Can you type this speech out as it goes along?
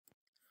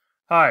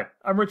Hi,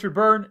 I'm Richard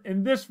Byrne.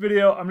 In this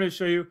video, I'm going to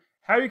show you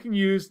how you can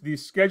use the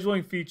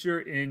scheduling feature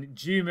in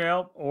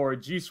Gmail or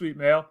G Suite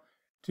Mail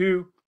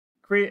to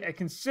create a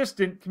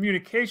consistent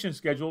communication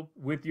schedule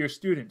with your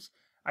students.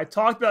 I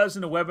talked about this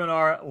in a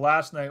webinar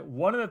last night.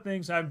 One of the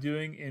things I'm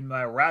doing in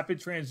my rapid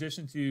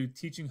transition to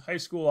teaching high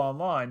school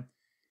online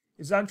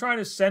is I'm trying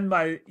to send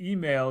my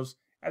emails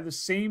at the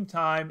same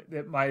time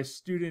that my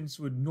students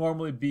would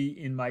normally be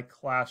in my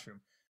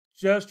classroom.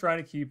 Just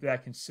trying to keep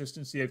that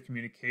consistency of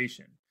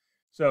communication.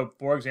 So,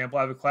 for example,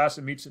 I have a class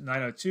that meets at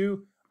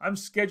 9:02. I'm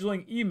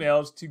scheduling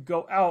emails to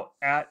go out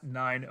at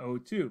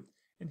 9:02.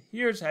 And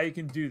here's how you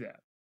can do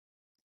that.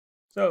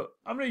 So,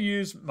 I'm going to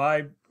use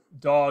my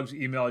dog's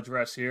email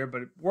address here,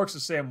 but it works the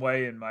same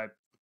way in my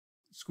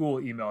school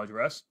email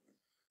address.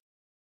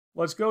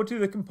 Let's go to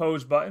the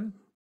Compose button.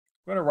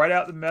 I'm going to write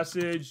out the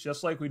message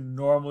just like we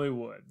normally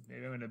would.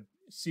 Maybe I'm going to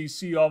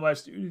CC all my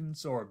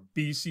students or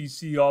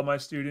BCC all my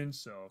students.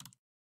 So,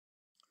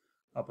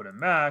 I'll put in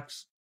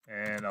Max.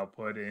 And I'll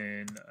put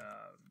in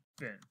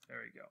Finn. There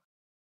we go.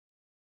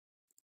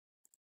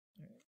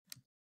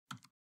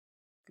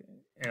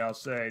 Okay. And I'll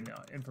say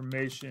now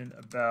information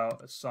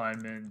about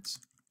assignment.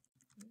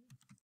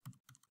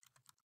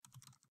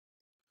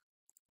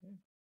 Okay.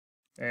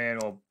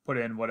 And we'll put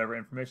in whatever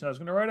information I was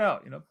going to write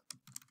out. Just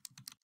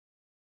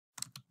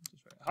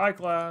write hi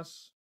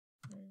class.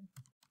 Okay.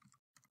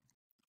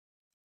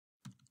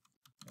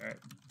 All right.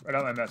 Write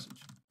out my message.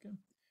 Okay.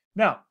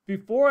 Now,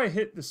 before I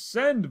hit the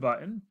send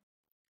button,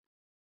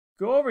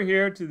 go over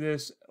here to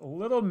this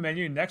little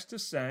menu next to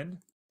send,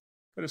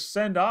 go to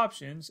send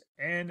options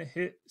and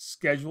hit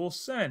schedule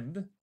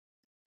send.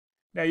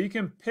 Now you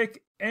can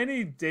pick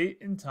any date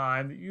and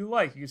time that you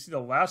like. You can see the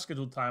last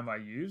scheduled time I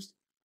used,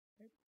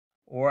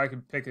 or I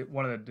can pick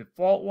one of the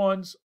default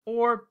ones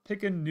or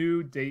pick a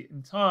new date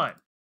and time.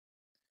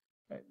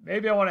 Okay,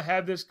 maybe I want to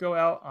have this go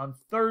out on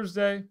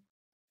Thursday.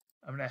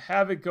 I'm going to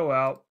have it go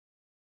out,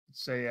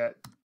 say at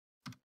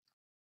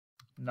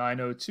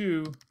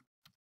 9:02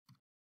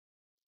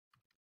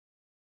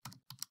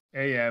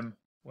 a.m.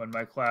 when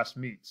my class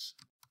meets.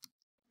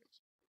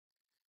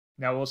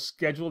 Now we'll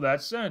schedule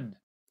that send.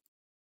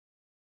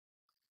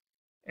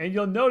 And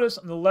you'll notice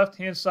on the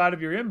left-hand side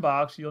of your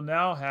inbox, you'll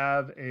now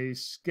have a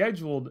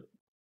scheduled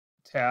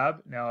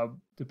tab. Now,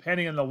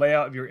 depending on the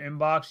layout of your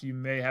inbox, you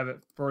may have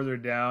it further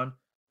down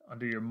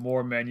under your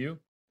More menu.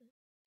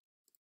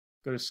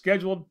 Go to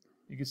Scheduled.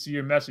 You can see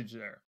your message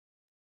there.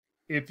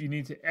 If you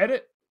need to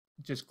edit,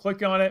 just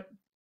click on it.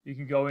 You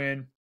can go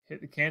in,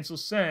 hit the Cancel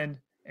Send,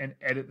 and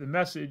edit the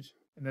message,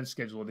 and then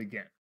schedule it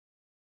again.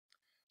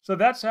 So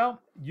that's how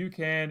you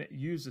can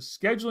use the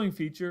scheduling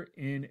feature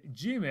in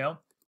Gmail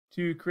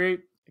to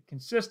create a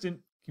consistent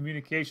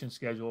communication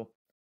schedule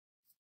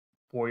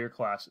for your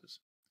classes.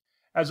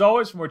 As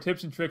always, for more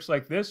tips and tricks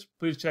like this,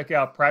 please check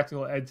out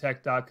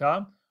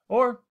practicaledtech.com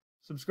or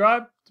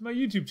subscribe to my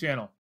YouTube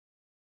channel.